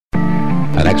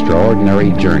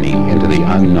extraordinary journey into the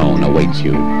unknown awaits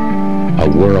you.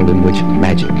 A world in which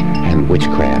magic and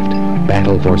witchcraft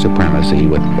battle for supremacy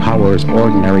with powers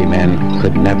ordinary men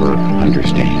could never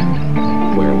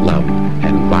understand. Where love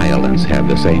and violence have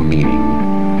the same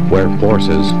meaning. Where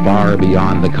forces far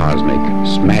beyond the cosmic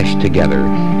smash together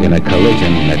in a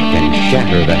collision that can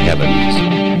shatter the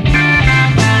heavens.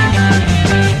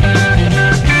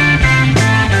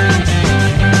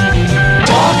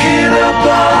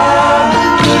 About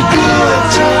the good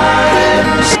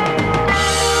times.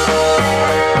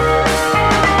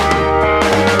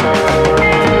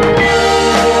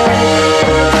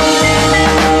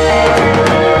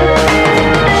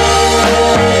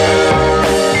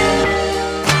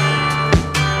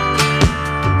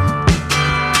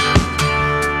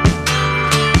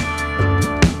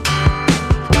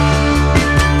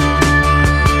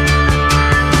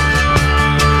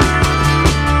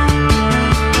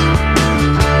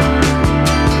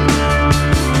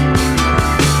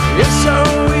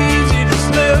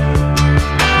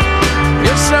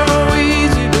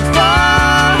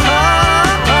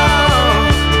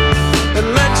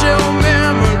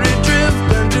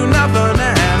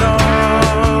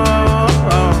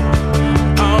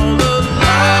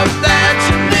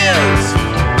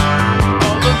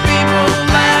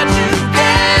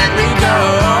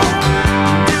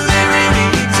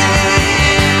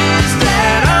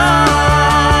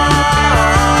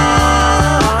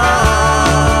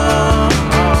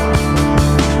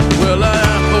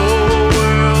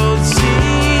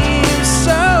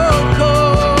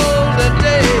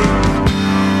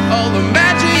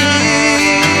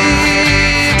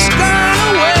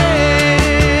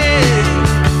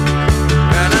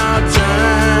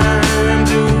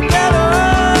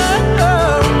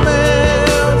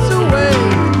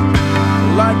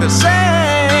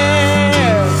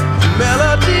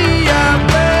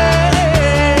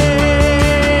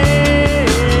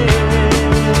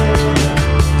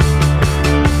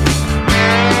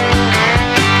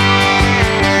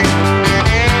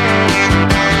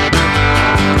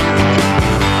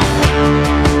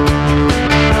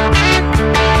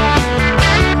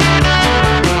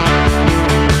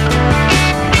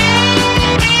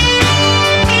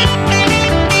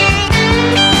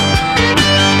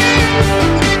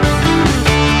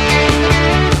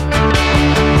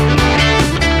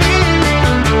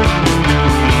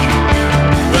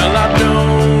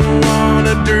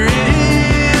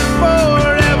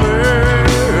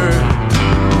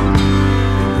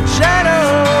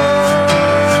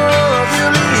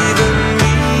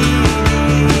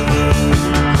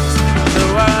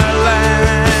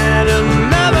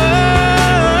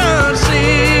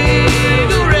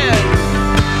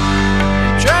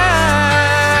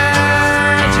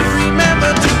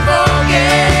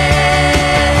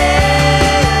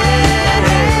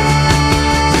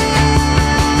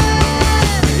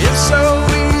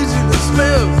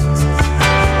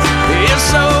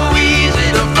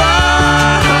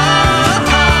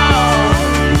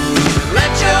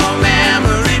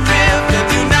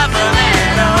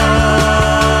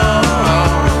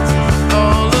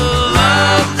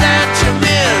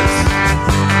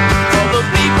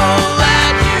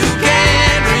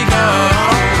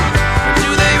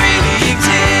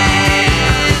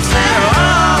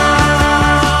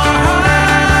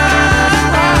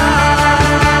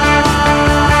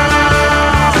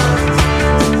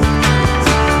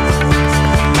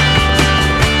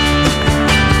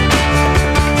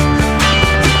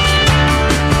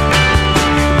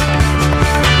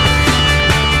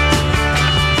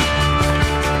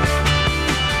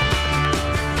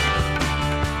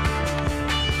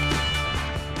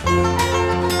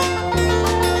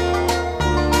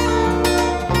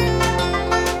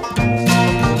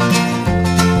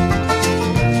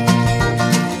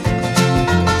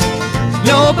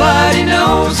 Nobody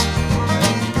knows,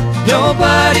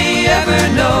 nobody ever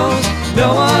knows,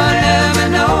 no one ever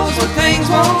knows when things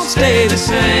won't stay the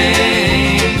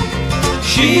same.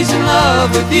 She's in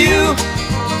love with you,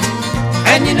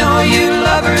 and you know you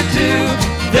love her too.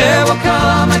 There will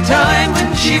come a time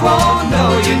when she won't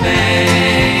know your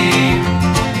name.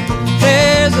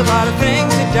 There's a lot of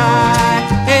things that die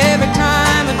every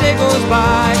time a day goes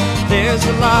by. There's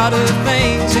a lot of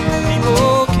things that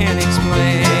people can't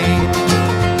explain.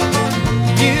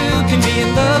 You can be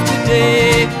in love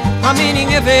today, meaning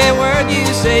every word you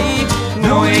say,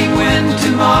 knowing when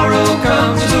tomorrow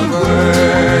comes the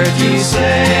word you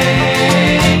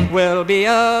say will be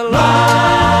a lie.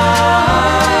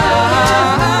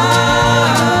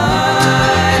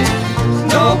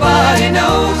 Nobody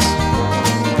knows,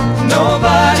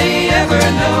 nobody ever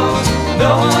knows,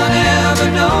 no one ever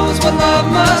knows what love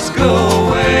must go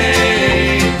away.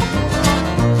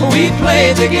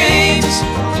 played the games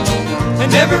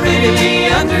and never really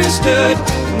understood,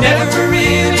 never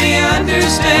really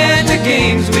understand the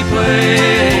games we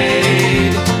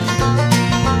played.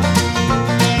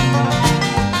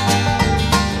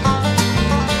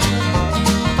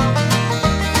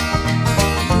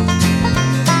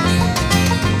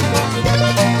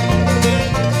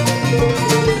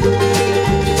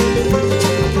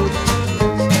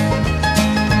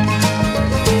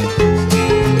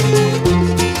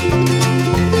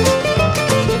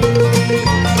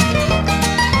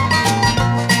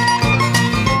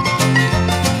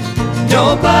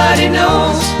 Nobody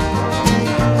knows,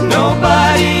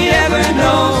 nobody ever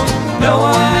knows, no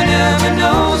one ever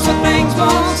knows when things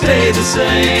won't stay the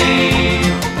same.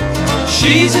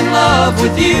 She's in love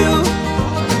with you,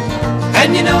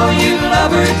 and you know you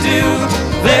love her too.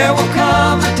 There will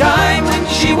come a time when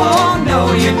she won't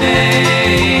know your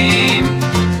name.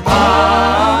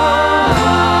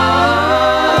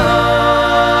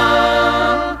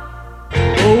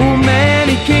 Old man,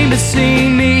 he came to see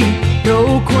me.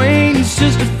 No acquaintance,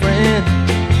 just a friend.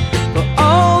 For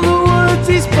all the words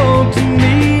he spoke to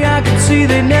me, I could see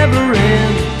they never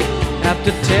end.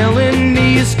 After telling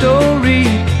me a story,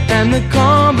 and the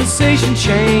conversation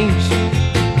changed.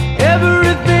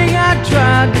 Everything I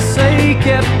tried to say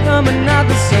kept coming out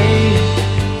the same.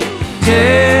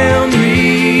 Tell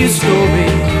me a story,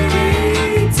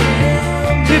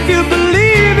 if you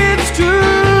believe it's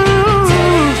true.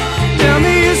 Tell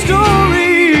me a story.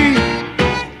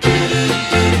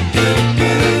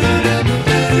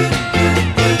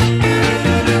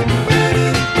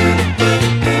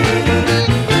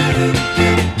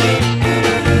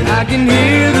 I can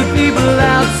hear the people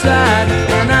outside,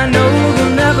 and I know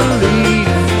they'll never leave.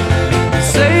 They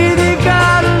say they've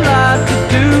got a lot to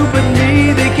do, but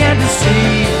me they can't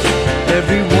deceive.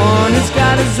 Everyone has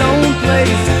got his own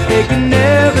place, they can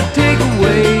never take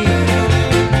away.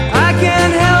 I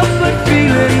can't help but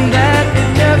feeling that it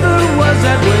never was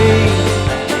that way.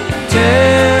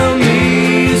 Tell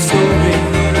me a story,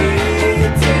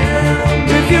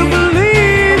 if you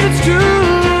believe it's true.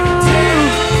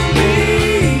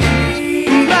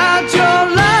 About your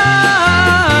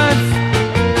life.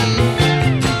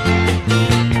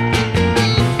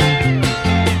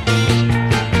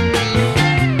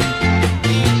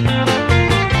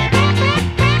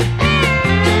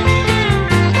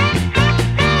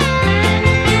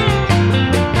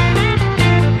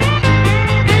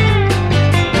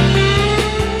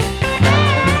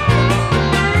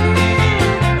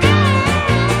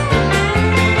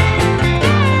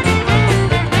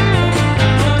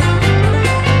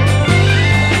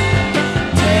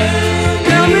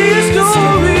 Tell me a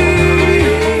story,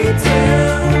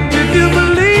 if you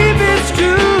believe it's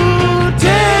true.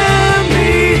 Tell me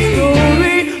a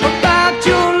story about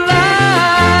your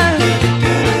life.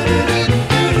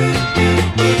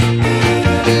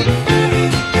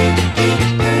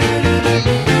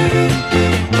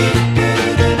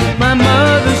 My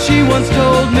mother, she once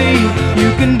told me, you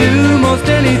can do most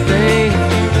anything.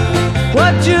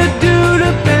 What you do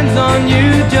depends on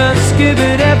you, just give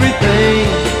it everything.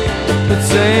 But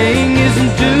saying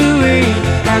isn't doing,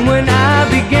 and when I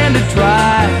began to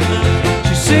try,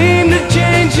 she seemed to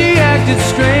change, she acted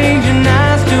strange, and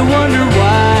I still wonder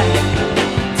why.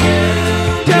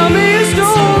 Tell me a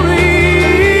story,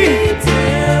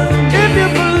 if you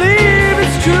believe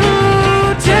it's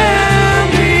true. Tell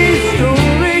me a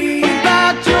story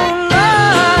about your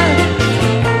life.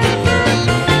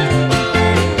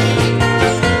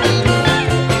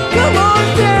 Come on,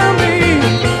 tell me.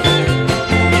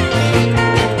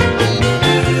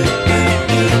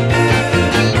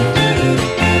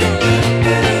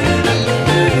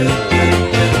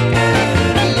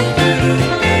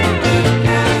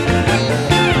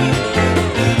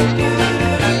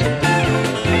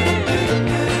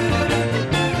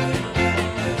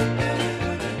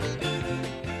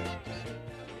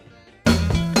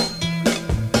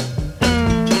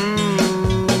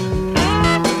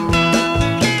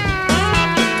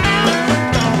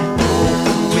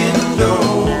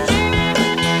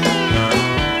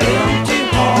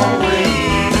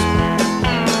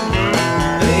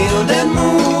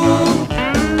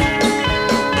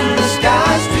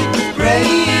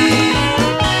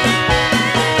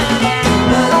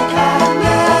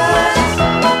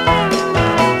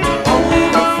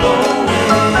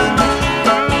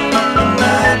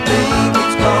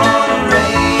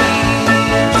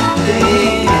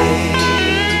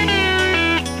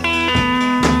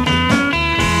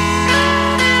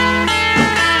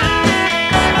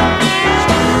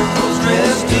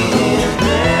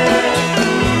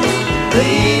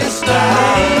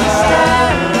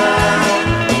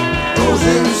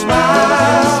 thousand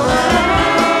smiles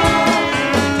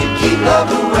to keep love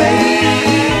away.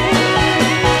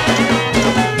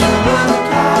 When the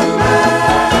clouds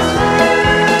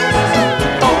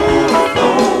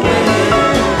overflowing,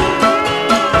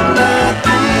 and I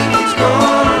think it's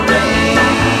gonna rain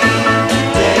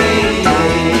today.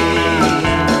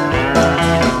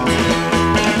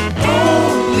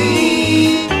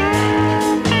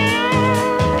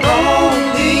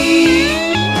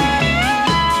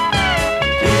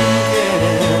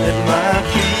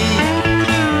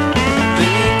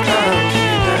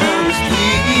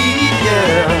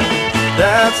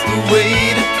 That's the way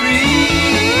to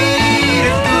treat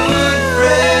a good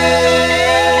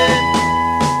friend.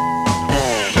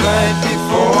 Right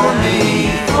before me,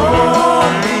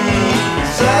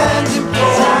 signs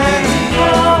imploring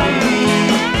me,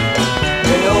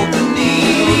 help the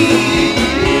needy,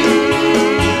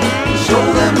 show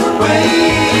them the way.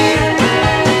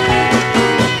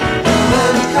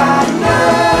 When the cotton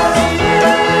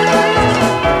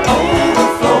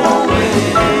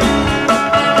overflowing,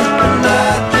 and I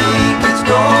think it's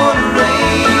gonna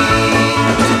rain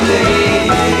today.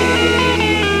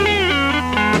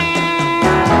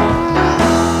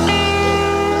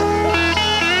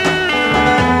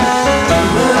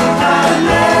 When the cotton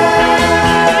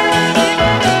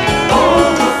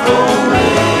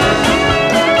overflowing,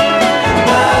 and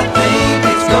I think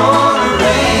it's gonna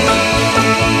rain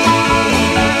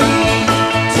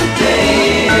today.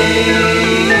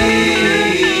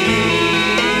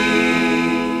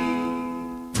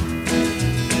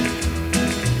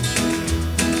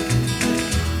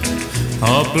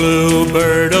 A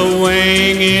bluebird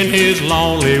a-winging his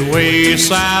lonely way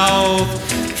south,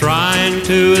 trying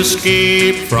to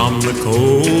escape from the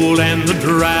cold and the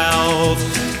drought.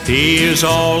 He is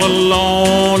all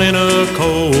alone in a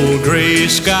cold gray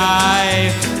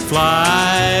sky.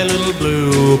 Fly, little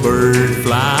bluebird,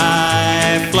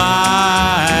 fly,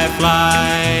 fly,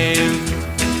 fly.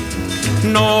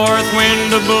 North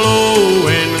wind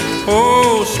a-blowing,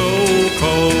 oh so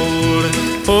cold.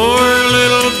 Poor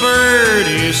little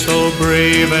birdie, so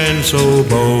brave and so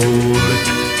bold.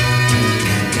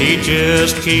 He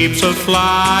just keeps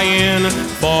a-flying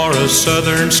for a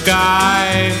southern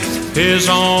sky. His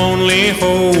only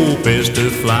hope is to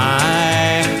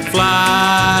fly,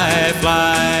 fly,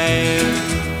 fly.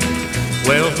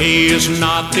 Well, he is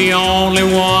not the only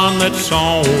one that's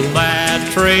on that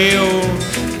trail.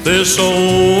 This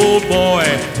old boy,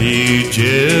 he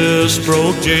just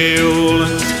broke jail.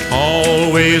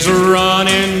 Always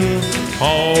running,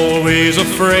 always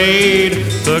afraid.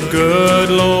 The good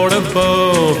Lord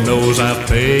above knows I've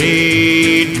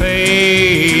paid.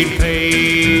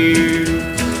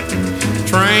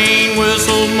 Train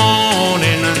whistle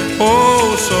moaning,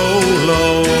 oh so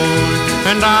low,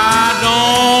 and I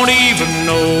don't even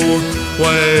know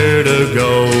where to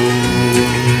go.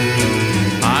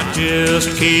 I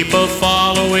just keep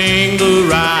a-following the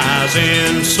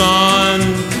rising sun.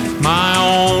 My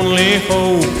only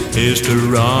hope is to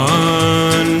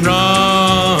run,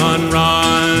 run,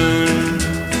 run.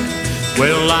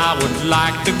 Well, I would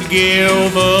like to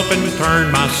give up and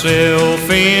turn myself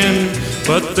in,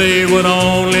 but they would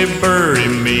only bury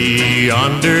me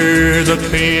under the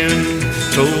pen.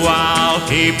 So I'll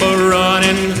keep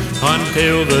a-running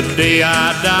until the day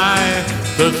I die.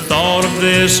 The thought of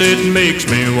this, it makes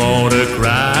me want to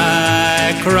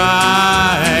cry,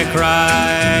 cry,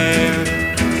 cry.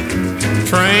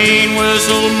 Train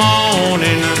whistle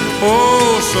moaning,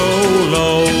 oh so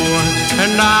low,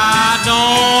 and I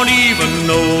don't even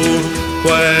know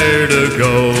where to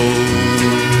go.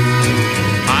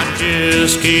 I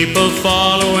just keep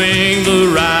a-following the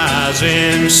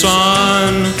rising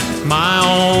sun. My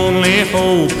only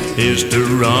hope is to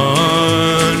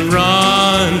run,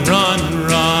 run, run,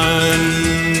 run.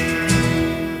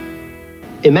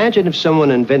 Imagine if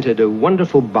someone invented a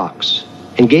wonderful box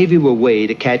and gave you a way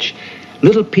to catch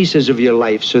little pieces of your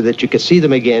life so that you could see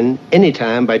them again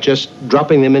anytime by just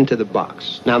dropping them into the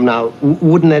box. Now,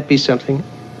 wouldn't that be something?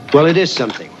 Well, it is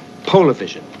something.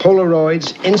 Polavision,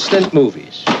 Polaroids, instant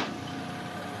movies.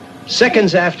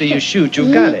 Seconds after you shoot,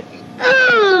 you've got it.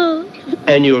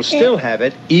 And you'll still have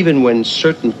it even when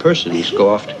certain persons go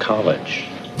off to college.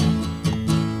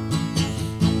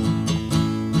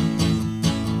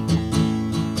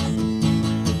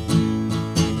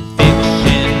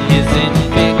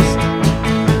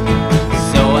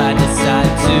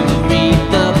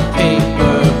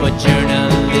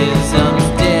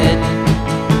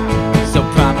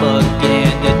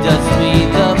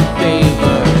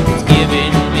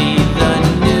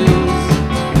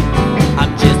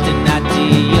 I'm just an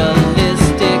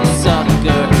idealistic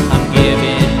sucker. I'm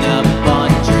giving up on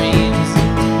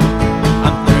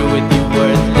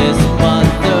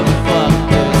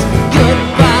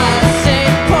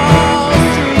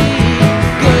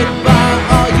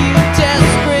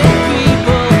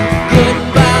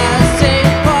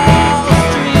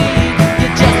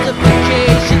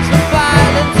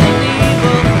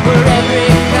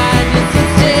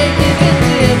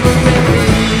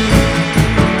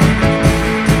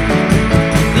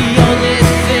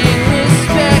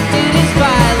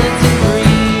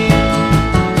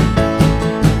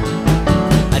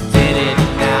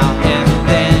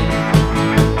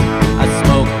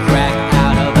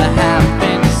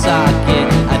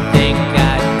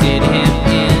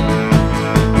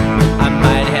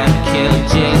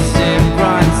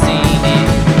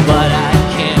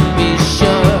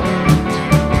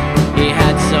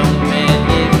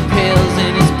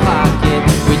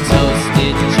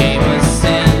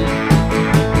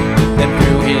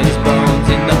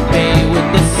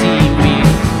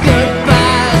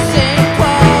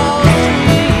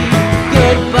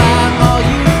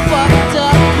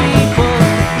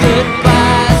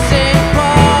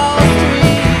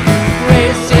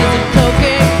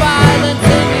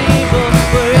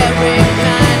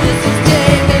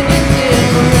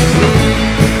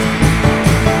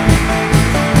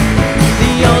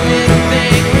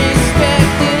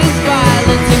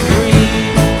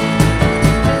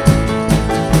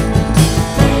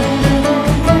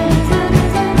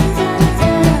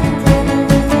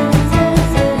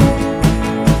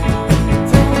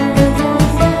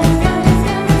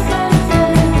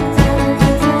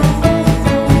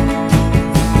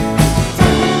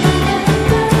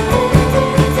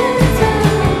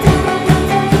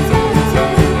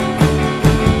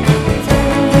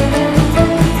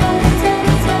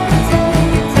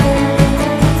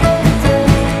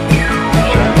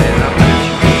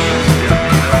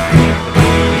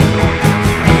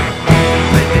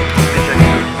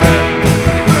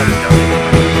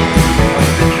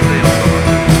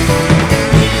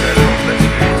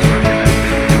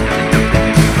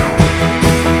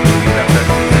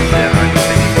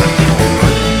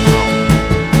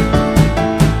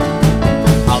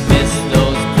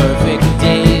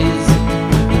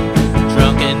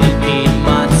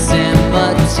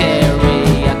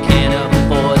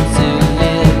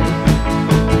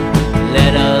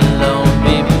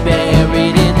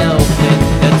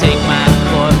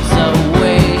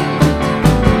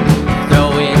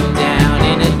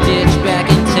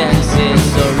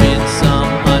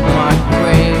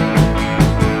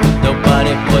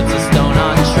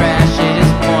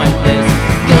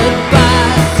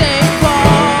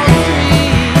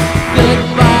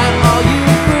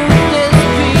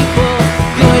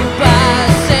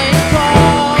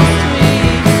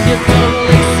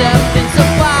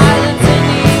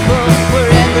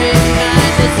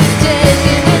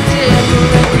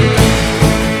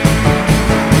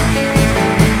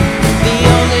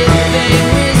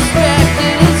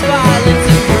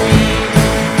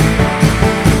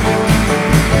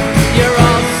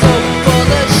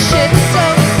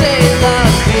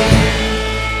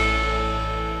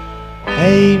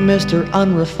Mr.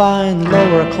 Unrefined,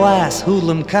 lower class,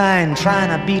 hoodlum kind, trying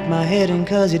to beat my head in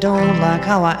 'cause you don't like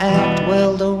how I act.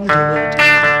 Well, don't do it.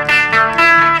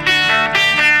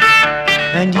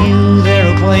 And you there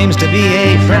who claims to be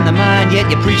a friend of mine,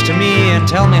 yet you preach to me and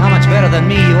tell me how much better than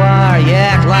me you are. You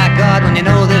act like God when you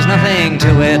know there's nothing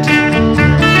to it.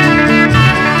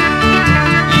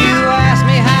 You ask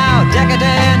me how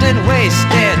decadent and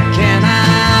wasted can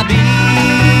I be?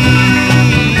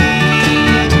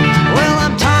 Well,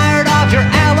 I'm tired of your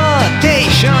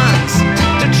allegations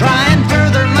to try and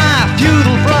further my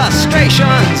futile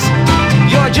frustrations.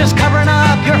 You're just covering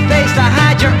up your face to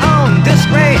hide your own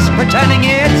disgrace, pretending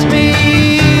it's me.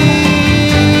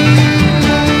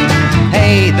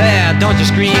 Hey there, don't you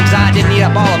scream, 'cause I didn't eat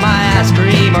up all of my ice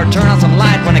cream or turn on some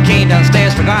light when I came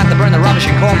downstairs, forgot to burn the rubbish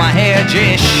and comb my hair.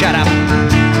 Just shut up.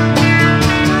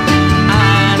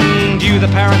 And you, the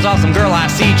parents of some girl I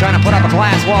see, trying to put up a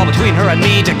glass wall between her and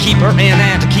me to keep her in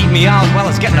and to keep me out. Well,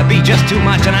 it's getting to be just too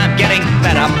much and I'm getting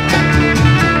fed up.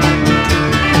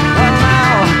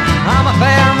 I'm a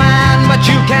fair man, but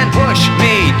you can push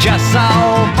me just so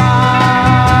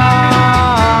far.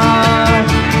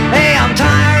 Hey, I'm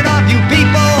tired of you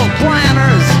people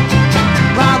planners,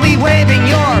 proudly waving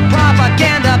your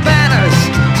propaganda banners,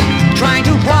 trying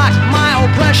to plot my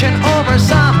oppression over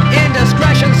some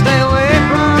indiscretion. Stay away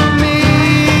from me.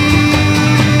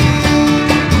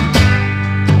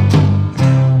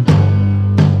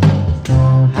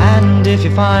 And if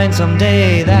you find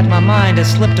someday that my mind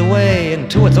has slipped away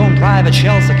into its own private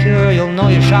shell secure, you'll know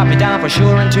you shot me down for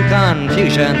sure into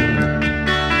confusion.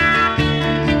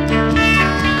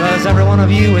 'Cause every one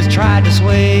of you has tried to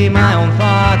sway my own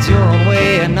thoughts your own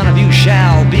way, and none of you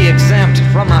shall be exempt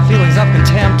from my feelings of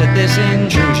contempt at this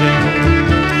intrusion.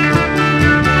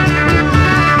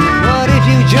 But if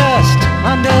you just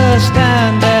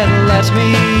understand that lets me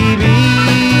be,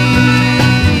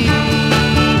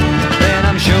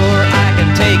 sure I can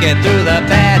take it through the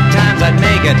bad times. I'd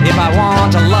make it. If I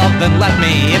want to love, then let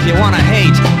me. If you want to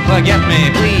hate, forget me.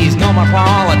 Please, no more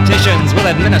politicians with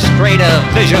administrative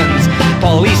visions,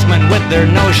 policemen with their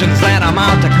notions that I'm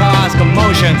out to cause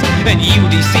commotions, and you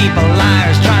deceitful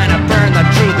liars trying to burn the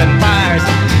truth in fires.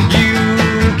 You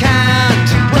can't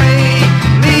break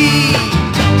me.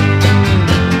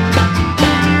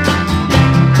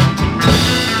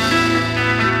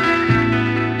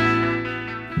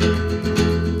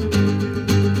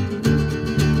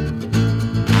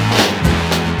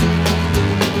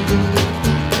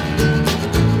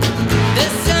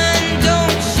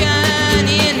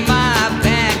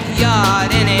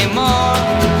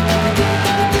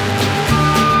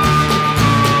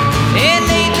 And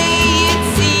lately it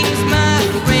seems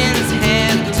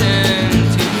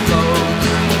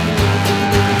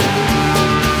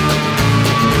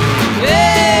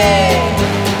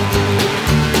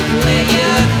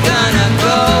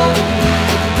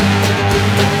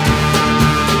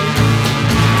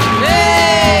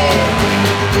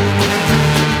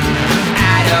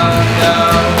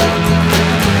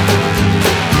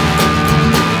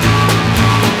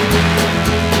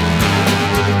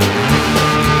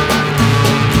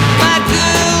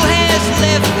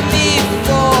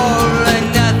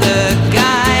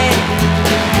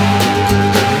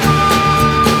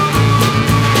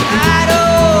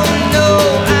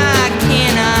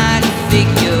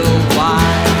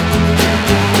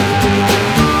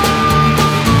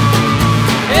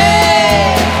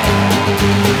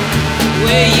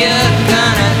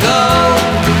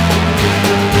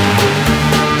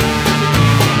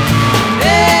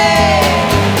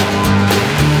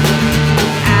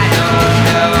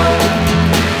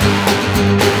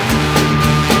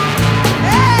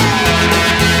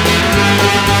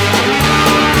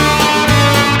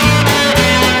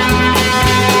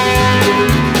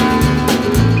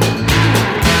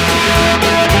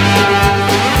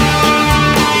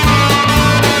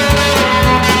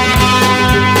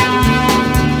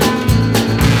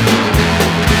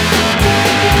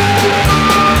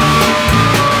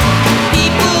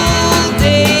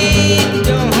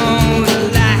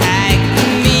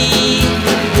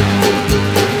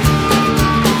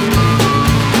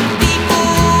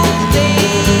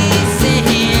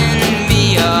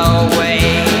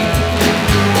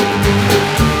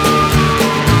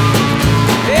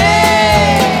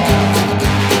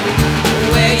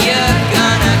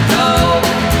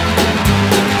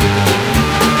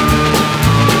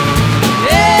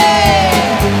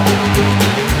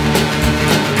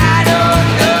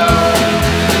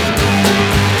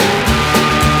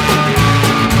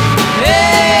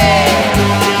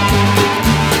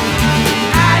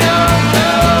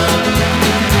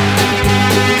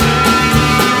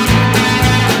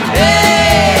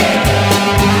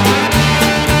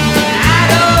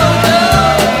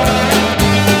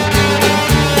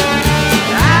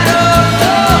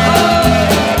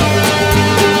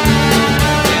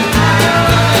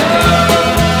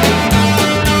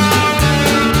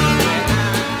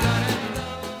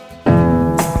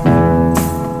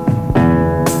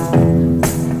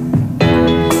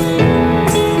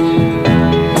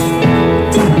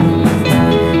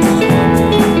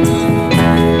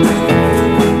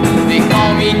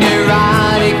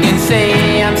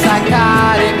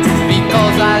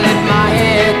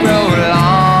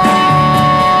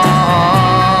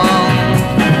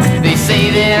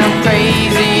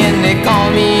crazy and they call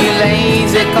me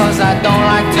lazy, 'cause I don't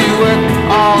like to work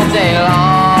all day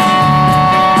long.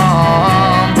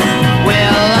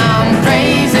 Well, I'm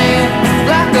crazy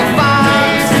like a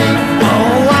fox.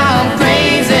 Oh, I'm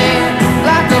crazy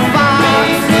like a fox.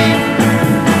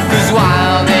 'Cause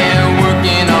while they're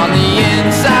working on the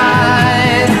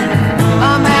inside,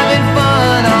 I'm having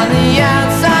fun on the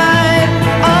outside.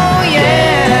 Oh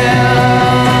yeah,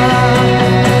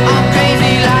 I'm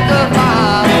crazy like a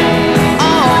fox.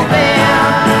 Oh babe,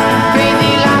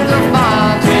 crazy like a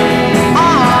fox.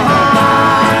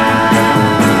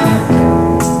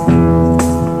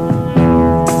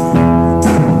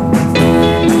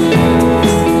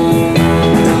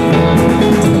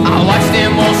 I watch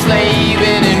them all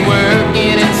slaving and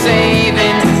working and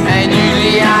saving, and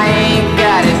usually I ain't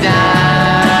got a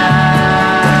dime.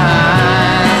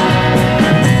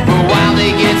 But while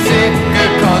they get sicker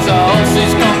 'cause the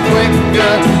ulcers come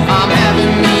quicker, I'm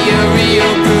having me a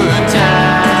real good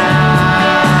time.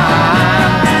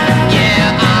 Yeah,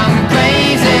 I'm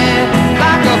crazy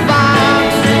like a fox.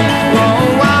 Oh,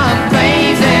 I'm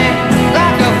crazy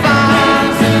like a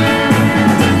fox.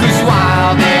 'Cause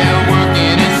while they're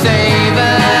working and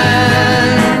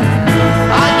saving,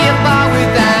 I get by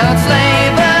without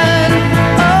slaving.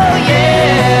 Oh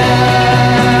yeah,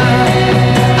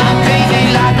 I'm crazy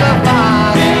like a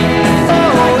fox.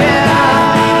 Oh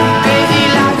yeah, crazy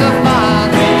like a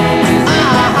fox.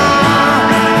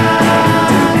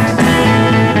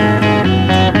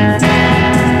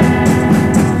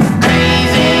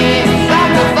 Crazy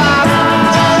like a fox.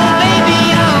 Oh baby,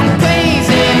 I'm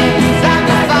crazy like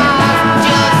a fox.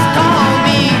 Just call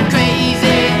me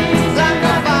crazy like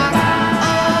a fox.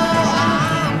 Oh,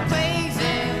 I'm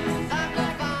crazy like a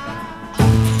fox.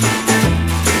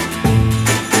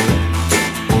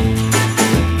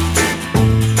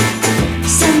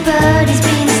 Somebody's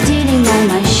been stealing all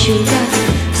my sugar.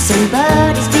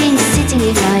 Somebody's been sitting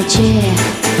in my chair.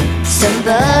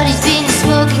 Somebody's been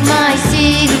smoking my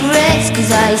cigarettes.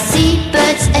 'Cause I see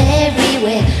birds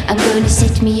everywhere. I'm gonna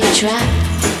set me a trap.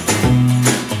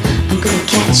 I'm gonna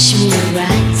catch me a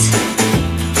rat.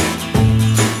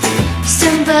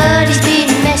 Somebody's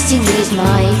been messing with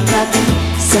my puppy.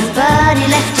 Somebody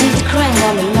left it crying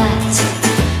on the mat.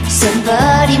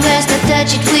 Somebody must have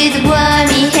touched it with a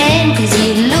wormy hand, 'cause he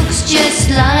looks just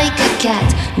like a cat.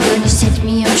 I'm gonna set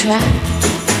me a trap.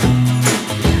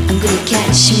 I'm gonna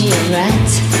catch me a rat.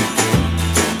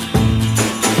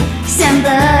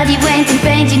 Somebody went and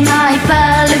painted my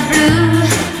parlor blue.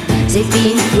 They've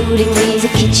been fooling with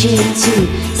the kitchen too.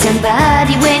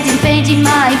 Somebody went and painted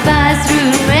my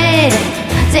bathroom red.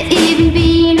 They even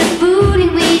been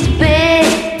fooling with the bed.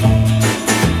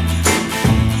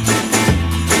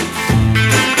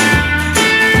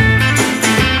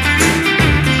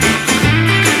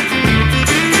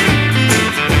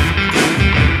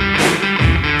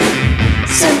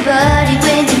 Somebody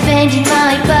went and painted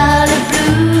my parlor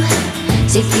blue.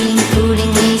 They've been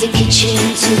fooling with the kitchen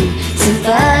too.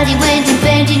 Somebody went and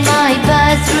painted my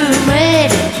bathroom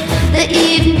red. They've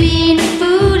even been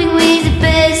fooling with the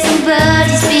bed.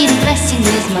 Somebody's been messing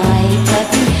with my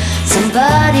puppy.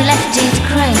 Somebody left it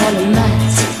crying on the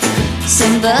mat.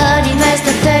 Somebody must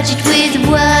have touched it with a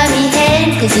wormy hand,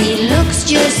 'cause he looks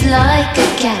just like a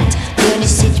cat. Gonna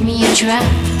set me a trap.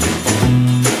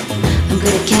 I'm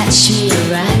gonna catch me a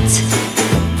rat.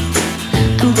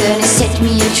 I'm gonna set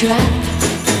me a trap.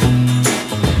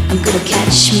 I'm gonna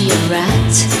catch me a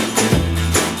rat.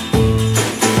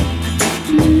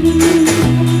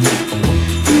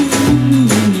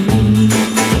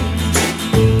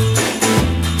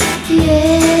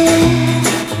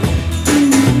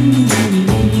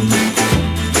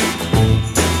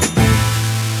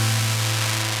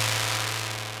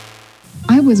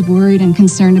 I was worried and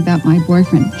concerned about my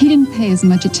boyfriend. He didn't pay as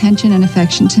much attention and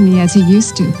affection to me as he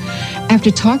used to. After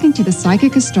talking to the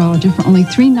psychic astrologer for only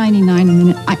 $3.99 a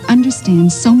minute, I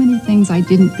understand so many things I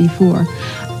didn't before.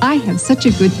 I have such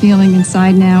a good feeling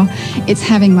inside now. It's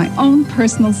having my own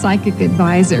personal psychic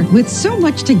advisor. With so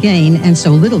much to gain and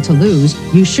so little to lose,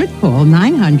 you should call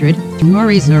 900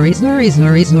 Zuri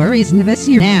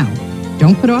now.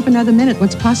 Don't put off another minute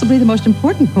what's possibly the most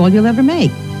important call you'll ever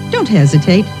make. Don't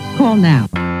hesitate. Call now.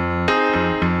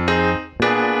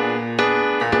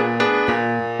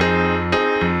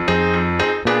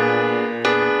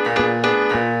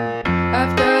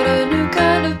 I've got a new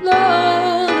kind of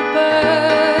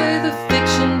lullaby. The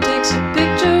fiction takes a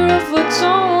picture of what's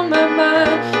on my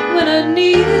mind. When I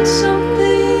needed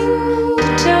something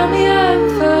to tell me I'm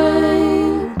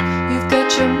fine. You've got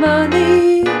your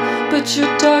money, but your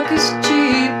talk is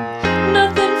cheap.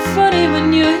 Nothing funny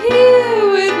when you're here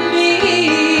with me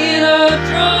in our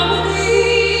trouble.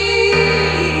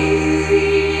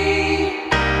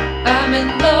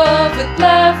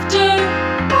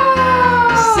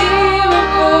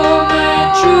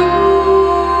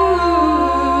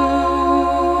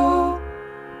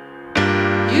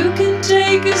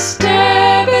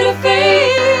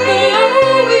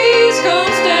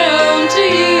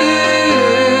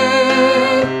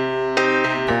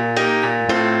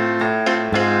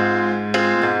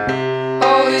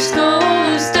 always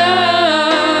comes down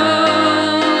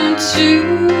to you.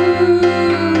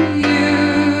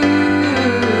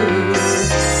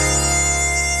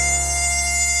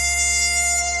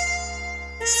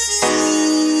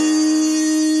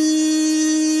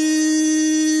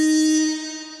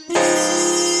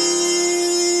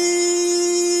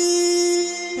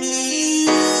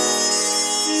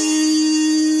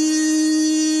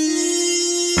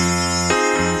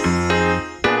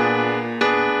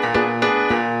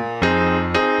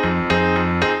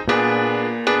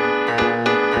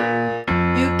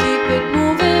 You keep it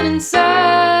moving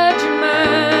inside your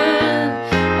mind.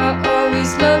 I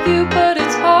always love you, but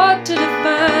it's hard to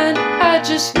define. I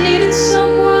just needed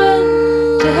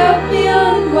someone to help me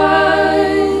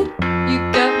unwind. You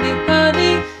got me,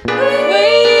 honey.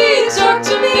 Wait, talk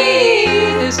to me.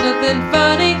 There's nothing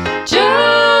funny,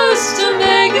 just a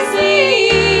magazine.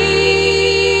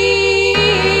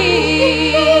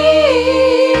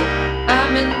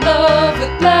 I'm in love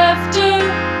with laughter.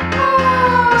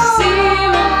 I see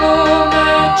my for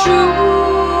my truth.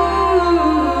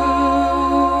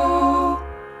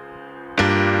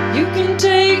 You can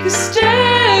take a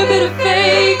stab at a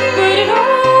fake, but it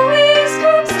always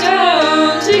comes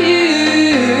down to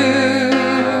you.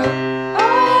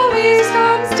 Always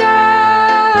comes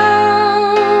down.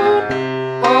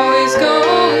 Always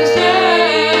comes down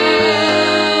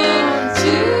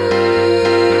to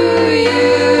you.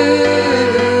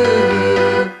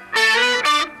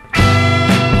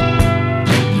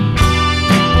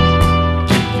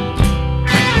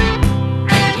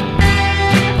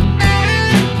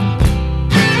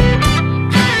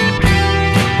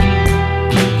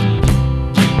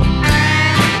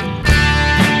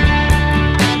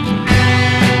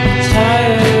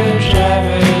 Tired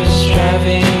drivers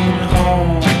driving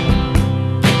home.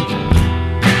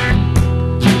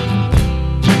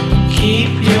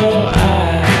 Keep your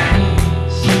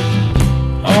eyes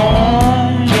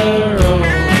on the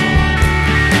road.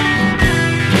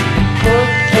 Put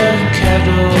the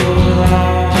kettle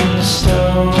on the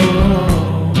stove.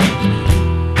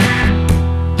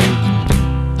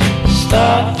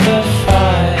 Start the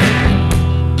fire.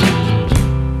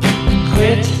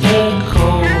 Quit the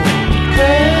cold.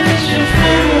 Where's your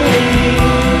family?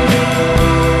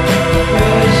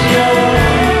 Where's your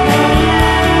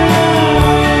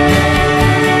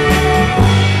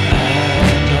I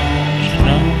don't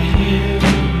know you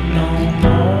no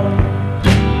more.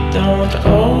 Don't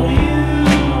owe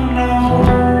you no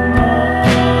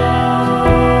more.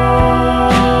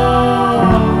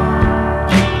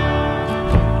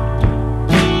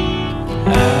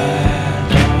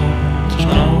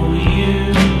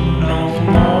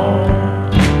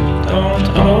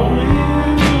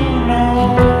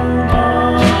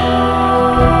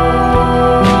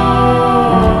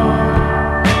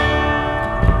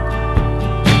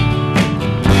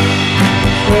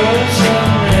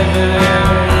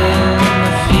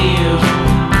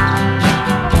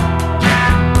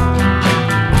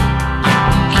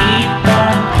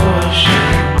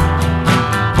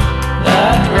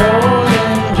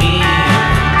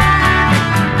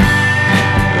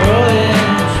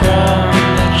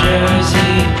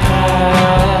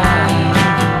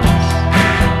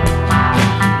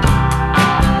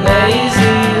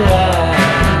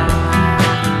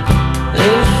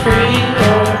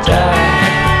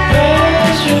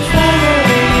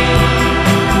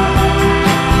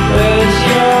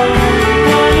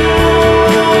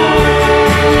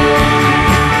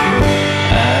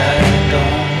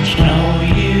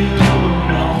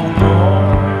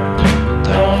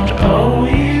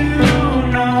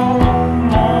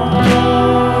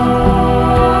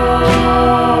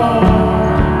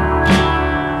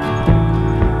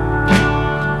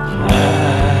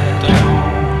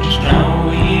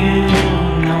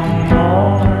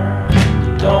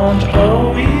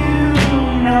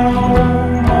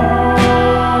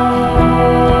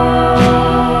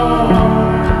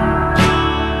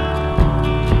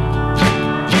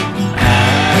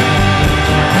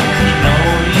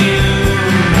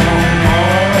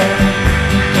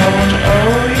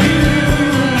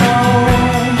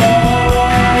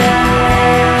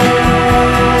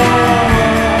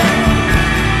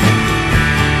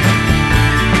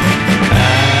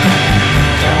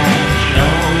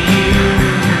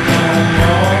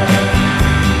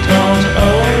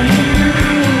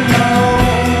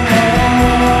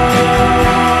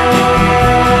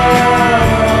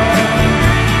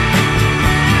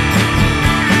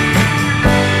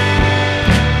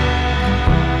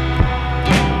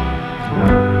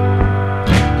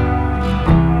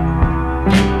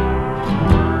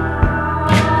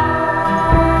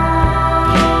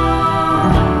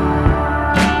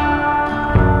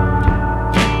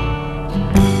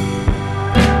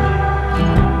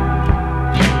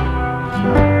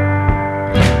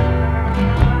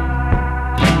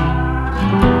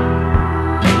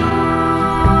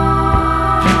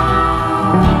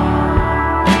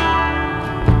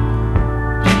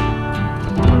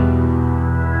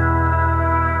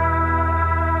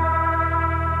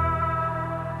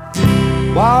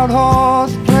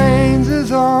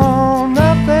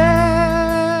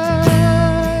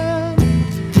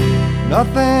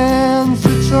 Nothing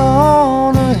sits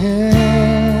on a hill.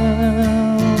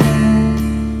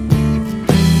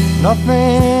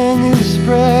 Nothing is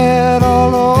spread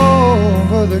all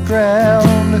over the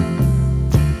ground.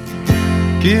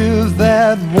 Gives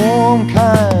that warm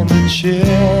kind of chill.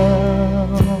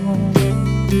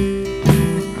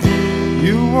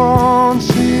 You won't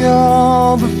see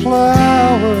all the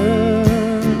flowers.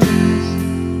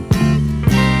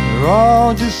 They're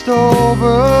all just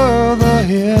over the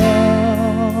hill.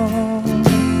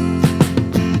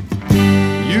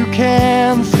 You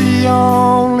can see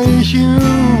only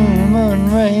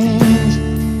human rains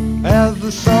as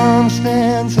the sun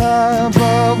stands high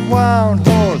above Wild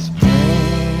Horse Plains.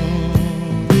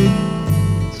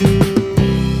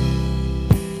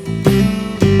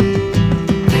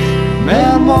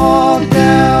 Man walked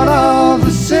out of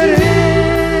the city,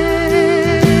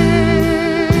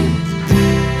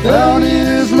 felt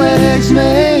his legs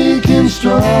make him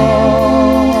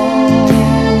strong.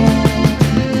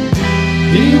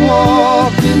 He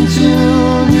walked into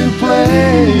new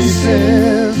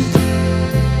places.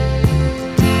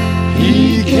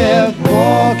 He kept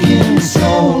walking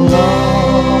so long.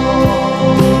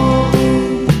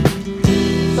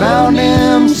 Found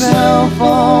himself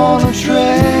on a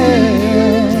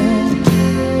trail,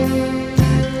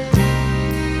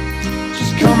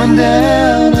 just coming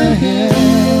down a hill.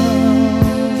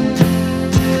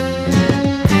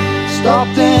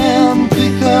 Stopped and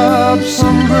picked up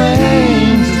some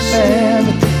grains of sand.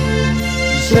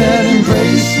 Said,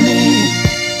 embrace me,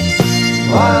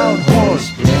 Wild Horse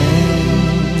Plains.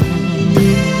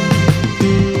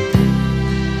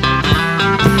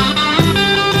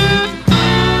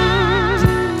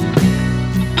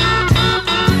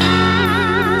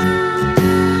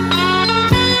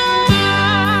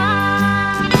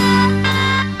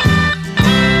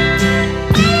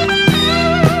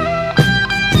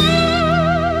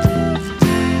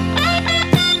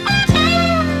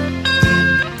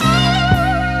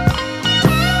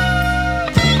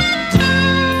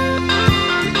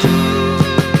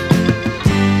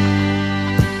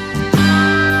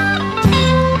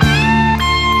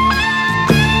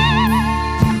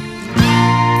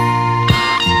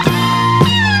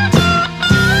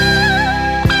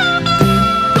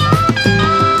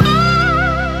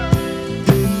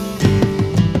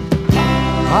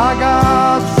 I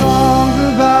got songs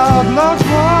about loved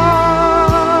ones.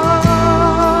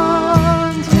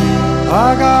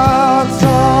 I got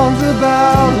songs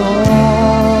about home.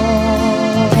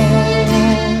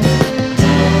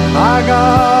 I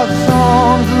got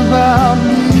songs about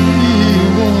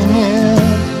leaving it.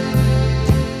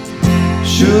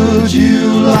 Should you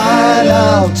light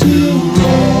out to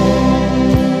roam?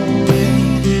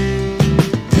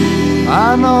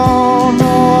 I know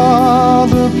no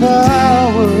other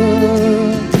power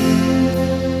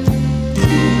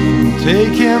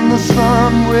taking the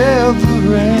sun with the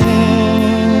rain.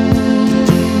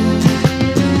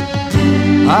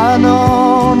 I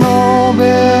know no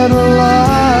better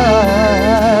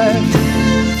life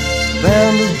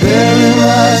than to bury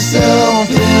myself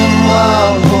in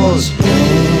Wild Horse Plains.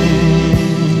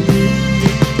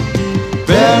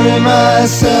 Bury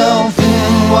myself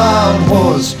in Wild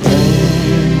Horse Plains.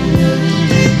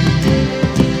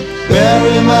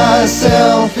 Bury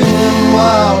myself in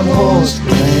Wild Horse Plains.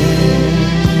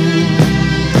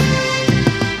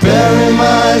 Bury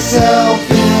myself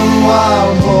in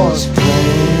Wild Horse Plains.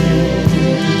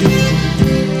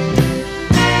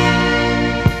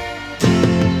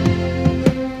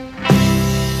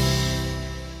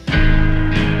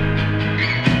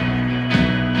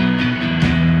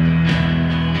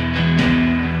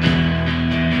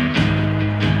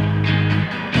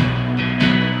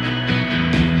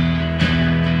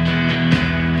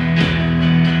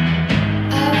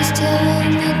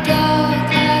 The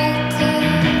dark I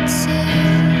could see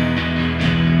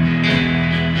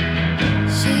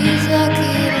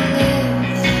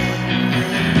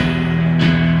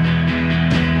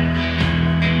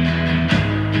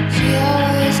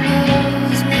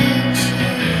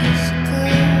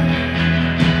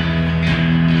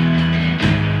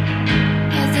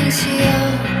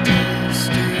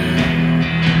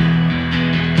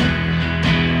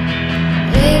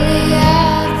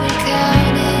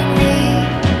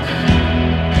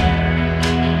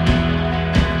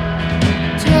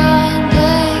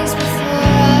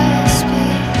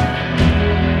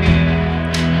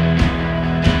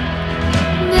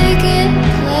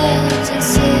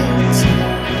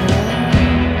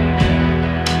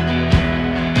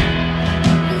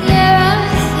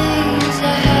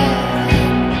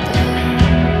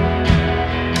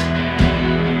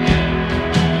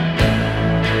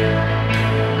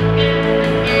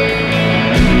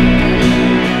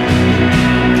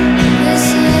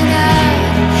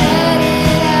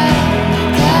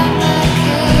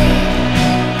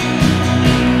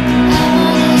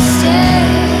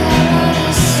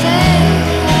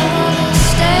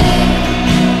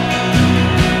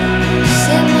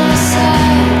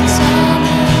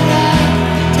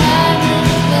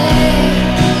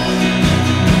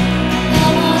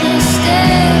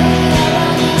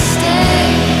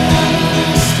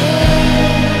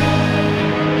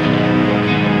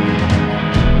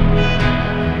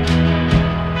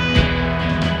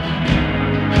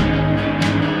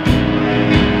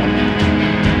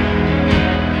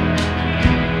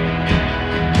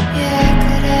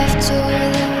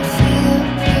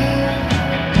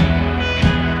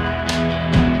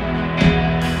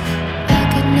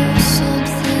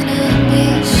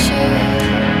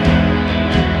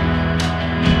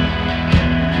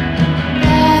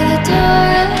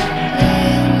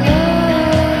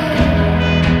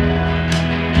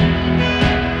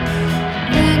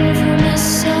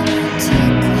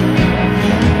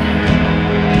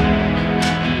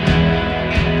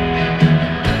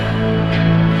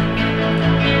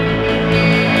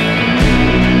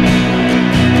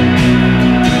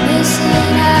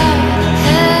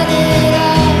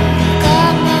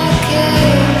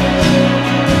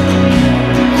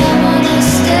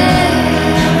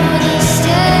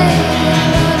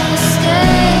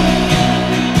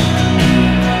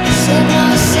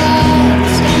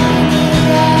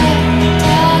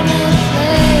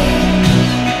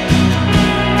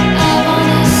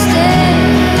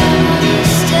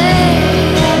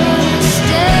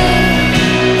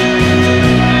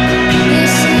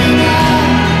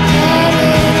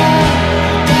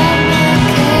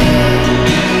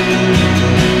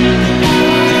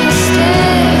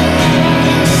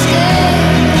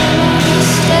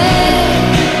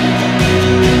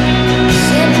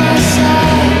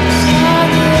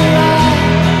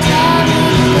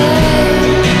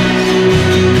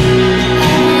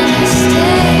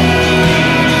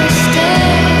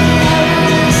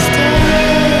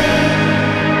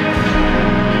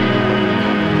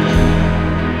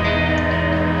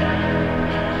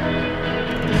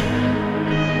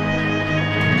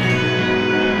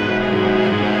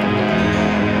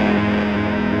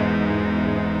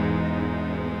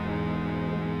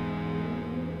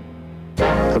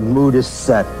mood is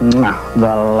set. Mwah,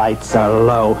 the lights are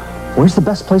low. Where's the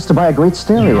best place to buy a great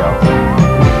stereo?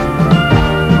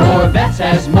 Corvettes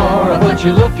has more of what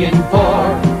you're looking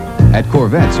for. At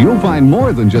Corvettes, you'll find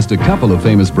more than just a couple of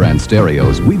famous brand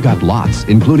stereos. We've got lots,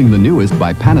 including the newest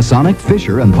by Panasonic,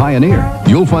 Fisher, and Pioneer.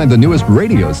 You'll find the newest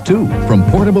radios, too, from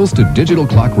portables to digital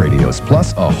clock radios,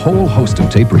 plus a whole host of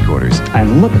tape recorders.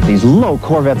 And look at these low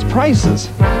Corvettes prices.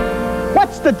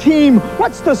 What's the team?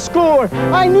 What's the score?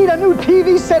 I need a new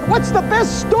TV set. What's the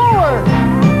best store?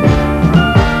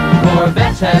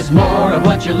 Corvettes has more of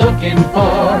what you're looking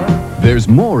for. There's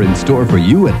more in store for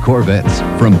you at Corvettes.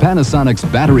 From Panasonic's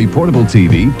battery portable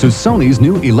TV to Sony's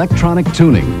new electronic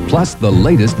tuning, plus the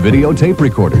latest videotape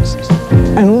recorders.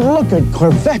 And look at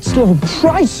Corvette's low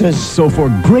prices. So for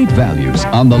great values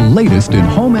on the latest in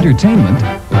home entertainment,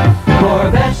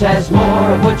 Corvettes has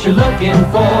more of what you're looking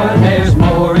for. There's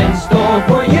more in store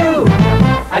for you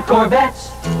at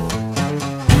Corvettes.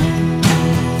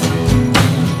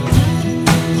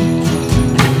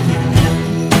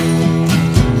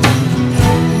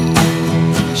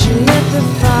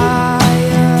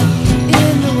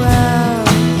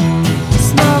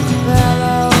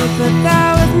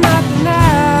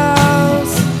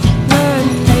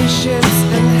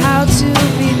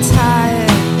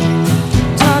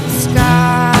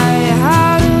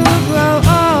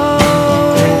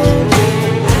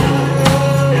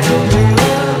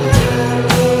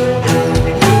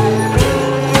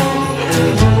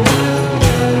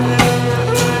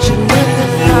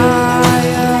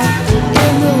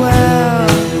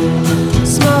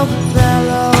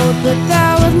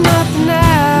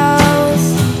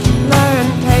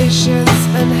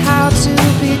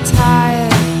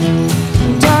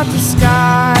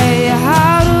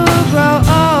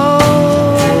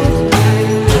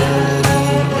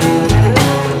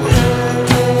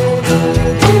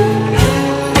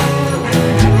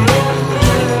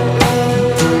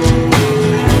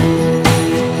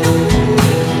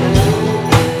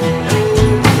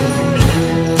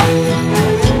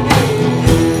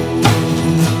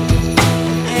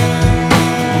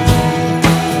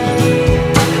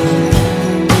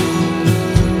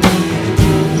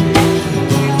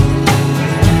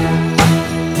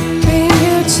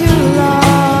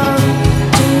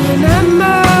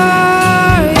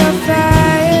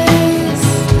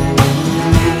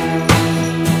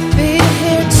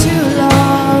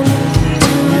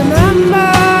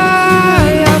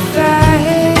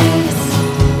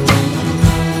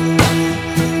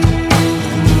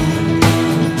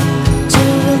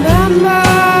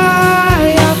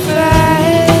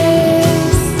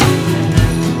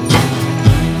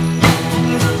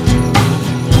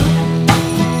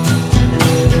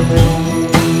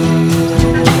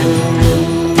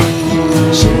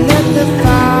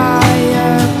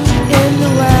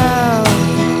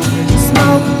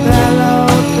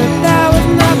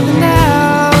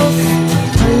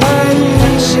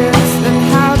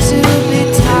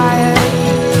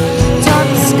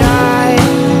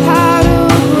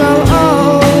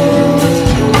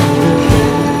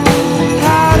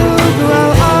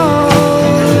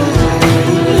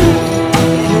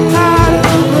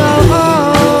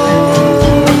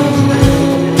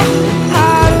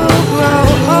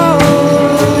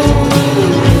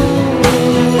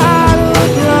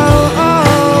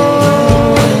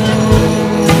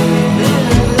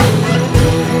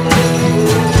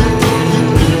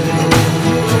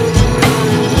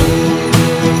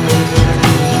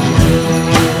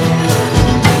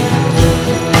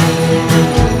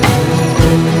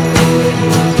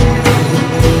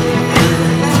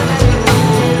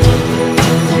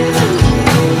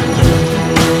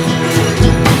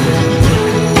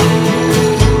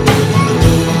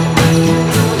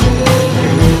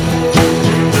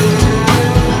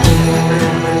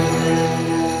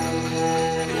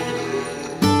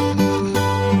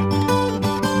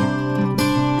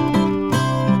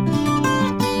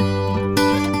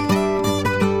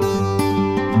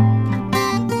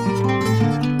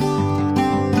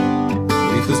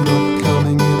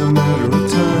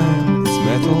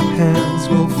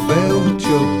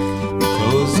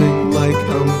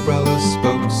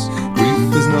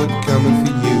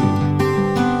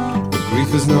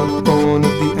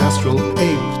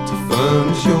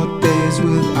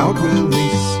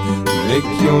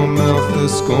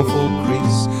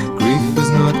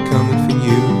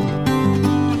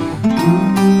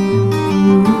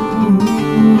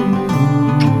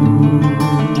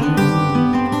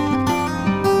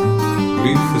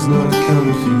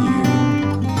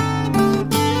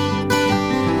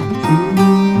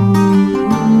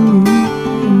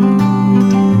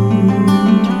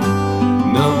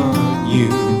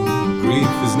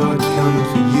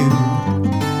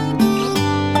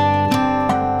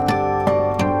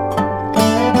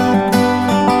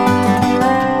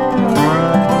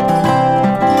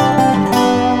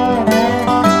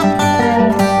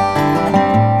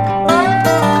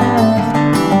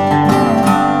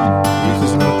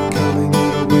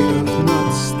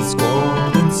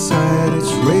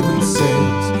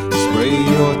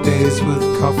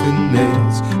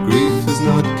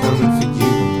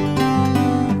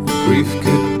 Grief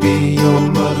could be your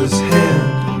mother's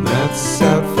hand, and that's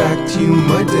a fact you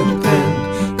might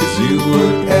depend, 'cause you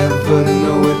would ever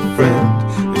know it, friend,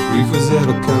 if grief was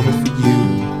ever coming for you.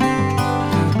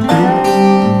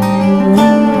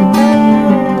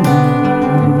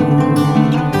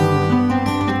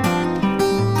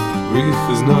 Grief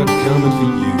is not coming for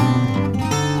you.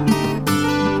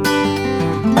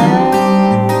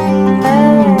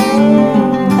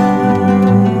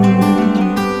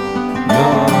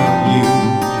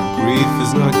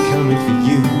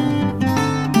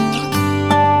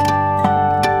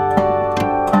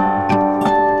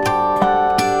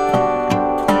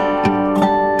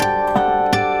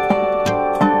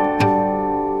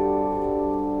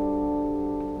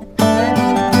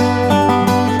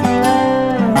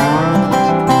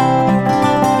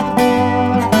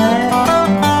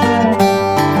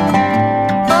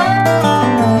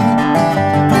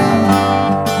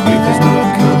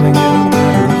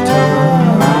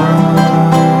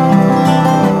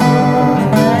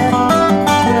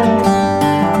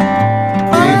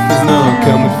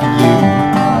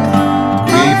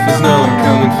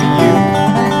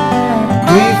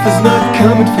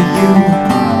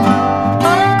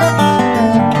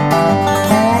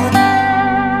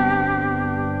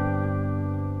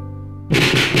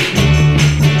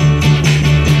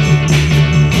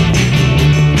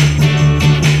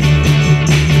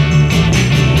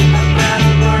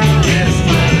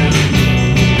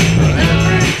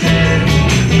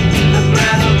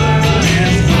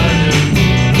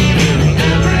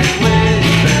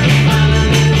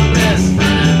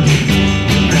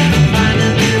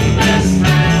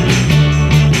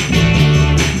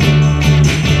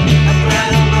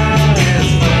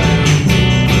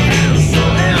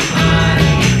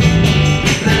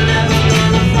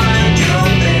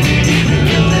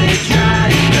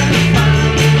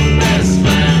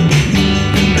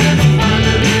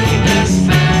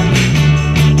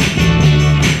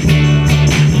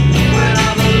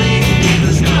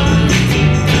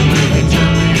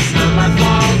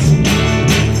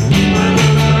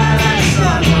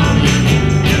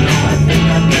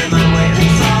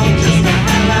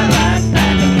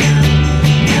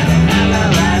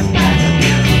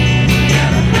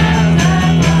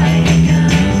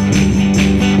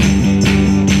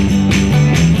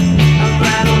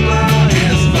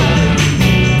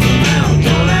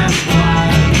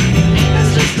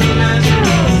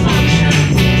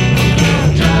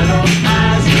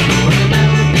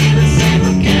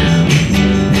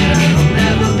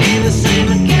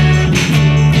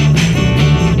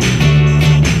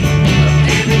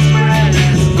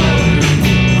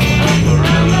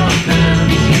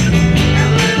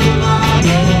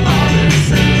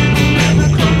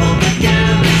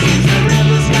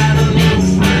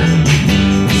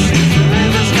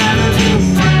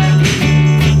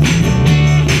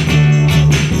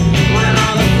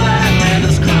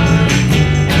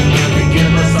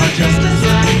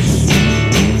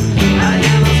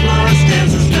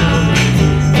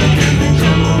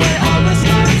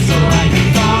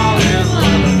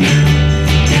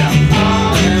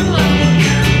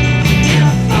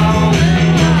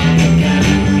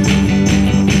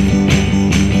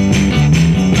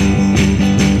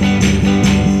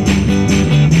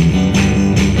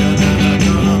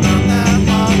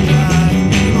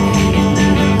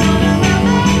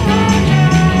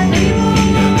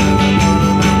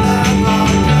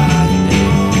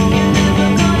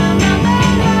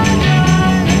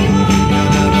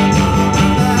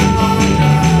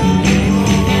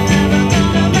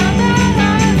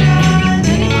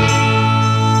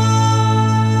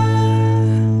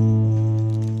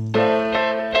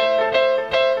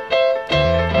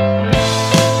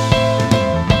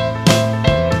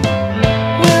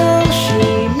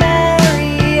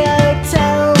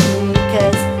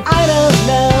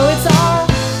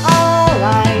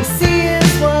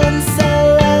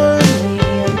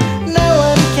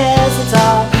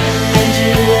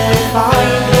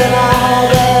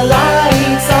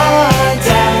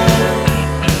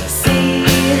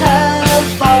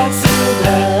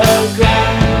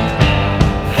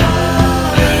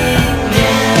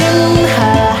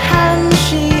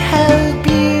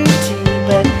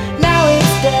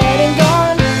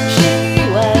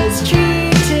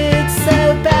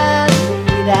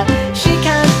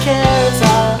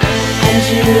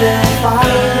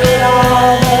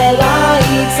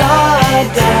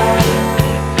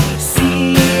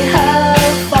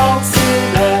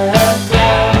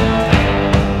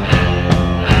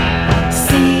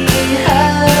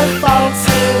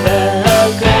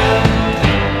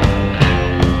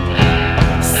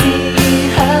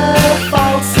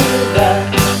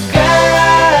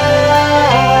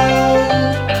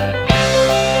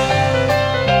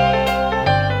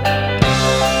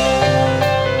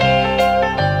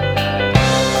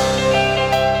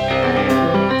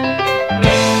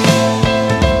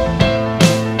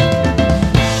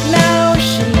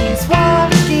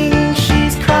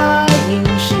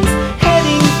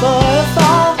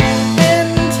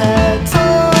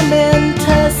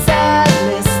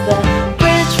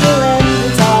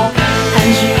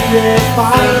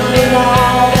 find when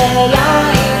all the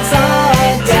lights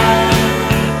are down.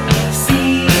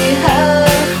 See her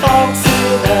fall to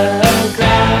the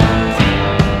ground.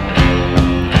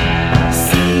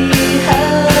 See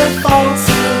her fall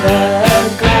to the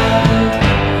ground.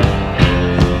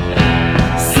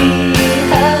 See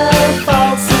her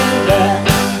fall to the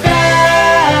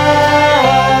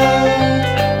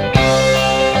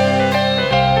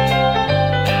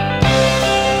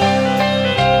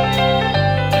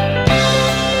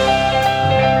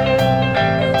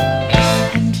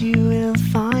And you will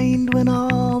find when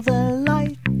all the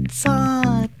lights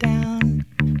are down,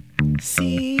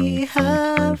 see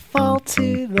her fall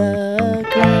to the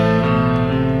ground.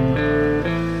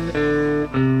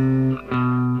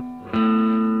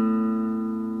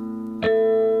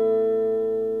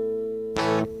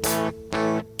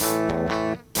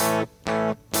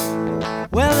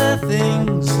 Weather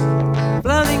things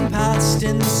floating past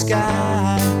in the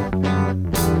sky.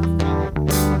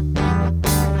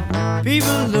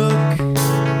 People look,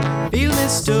 feel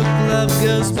mistook, love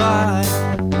goes by.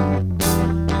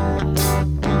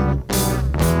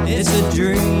 It's a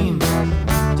dream,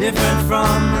 different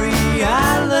from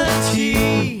reality.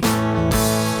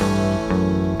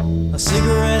 A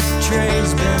cigarette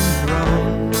tray's been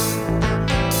thrown,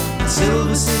 a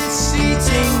silver sits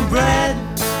eating bread.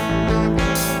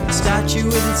 A statue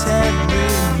with its head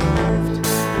removed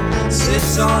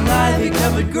sits on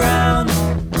ivy-covered ground.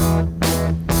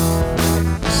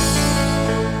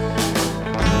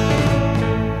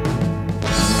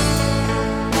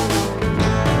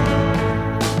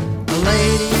 A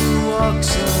lady walks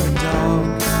her dog.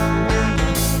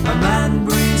 A man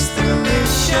breathes through his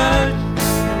shirt.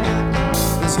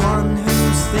 There's one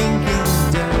who's thinking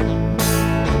dirt,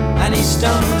 and he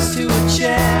stumbles to a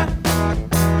chair.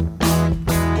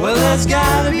 Well, there's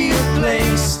gotta be a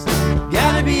place,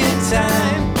 gotta be a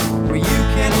time where you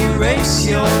can erase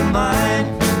your mind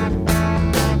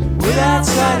without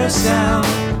sight or sound,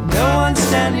 no one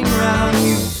standing around.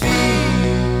 You feel.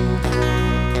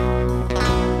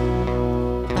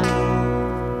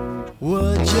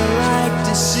 Would you like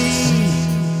to see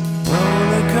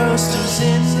roller coasters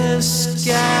in the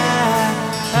sky?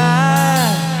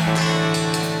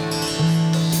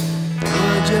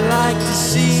 Would you like to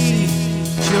see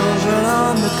children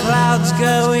on the clouds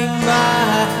going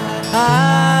by?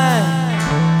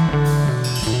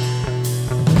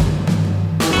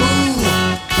 Ooh,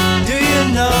 do you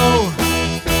know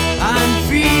I'm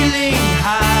feeling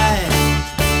high?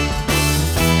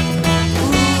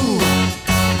 Ooh,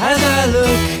 as I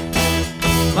look,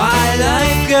 my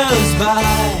life goes by.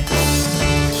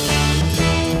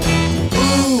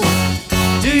 Ooh,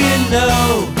 do you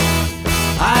know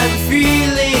I'm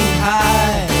feeling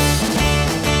high?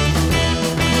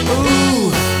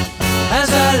 Ooh, as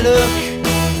I look,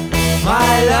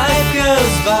 my life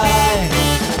goes by.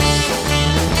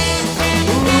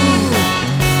 Ooh,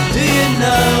 do you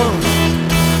know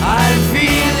I'm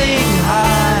feeling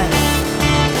high?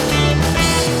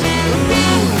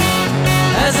 Ooh,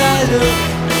 as I look,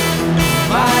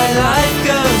 my life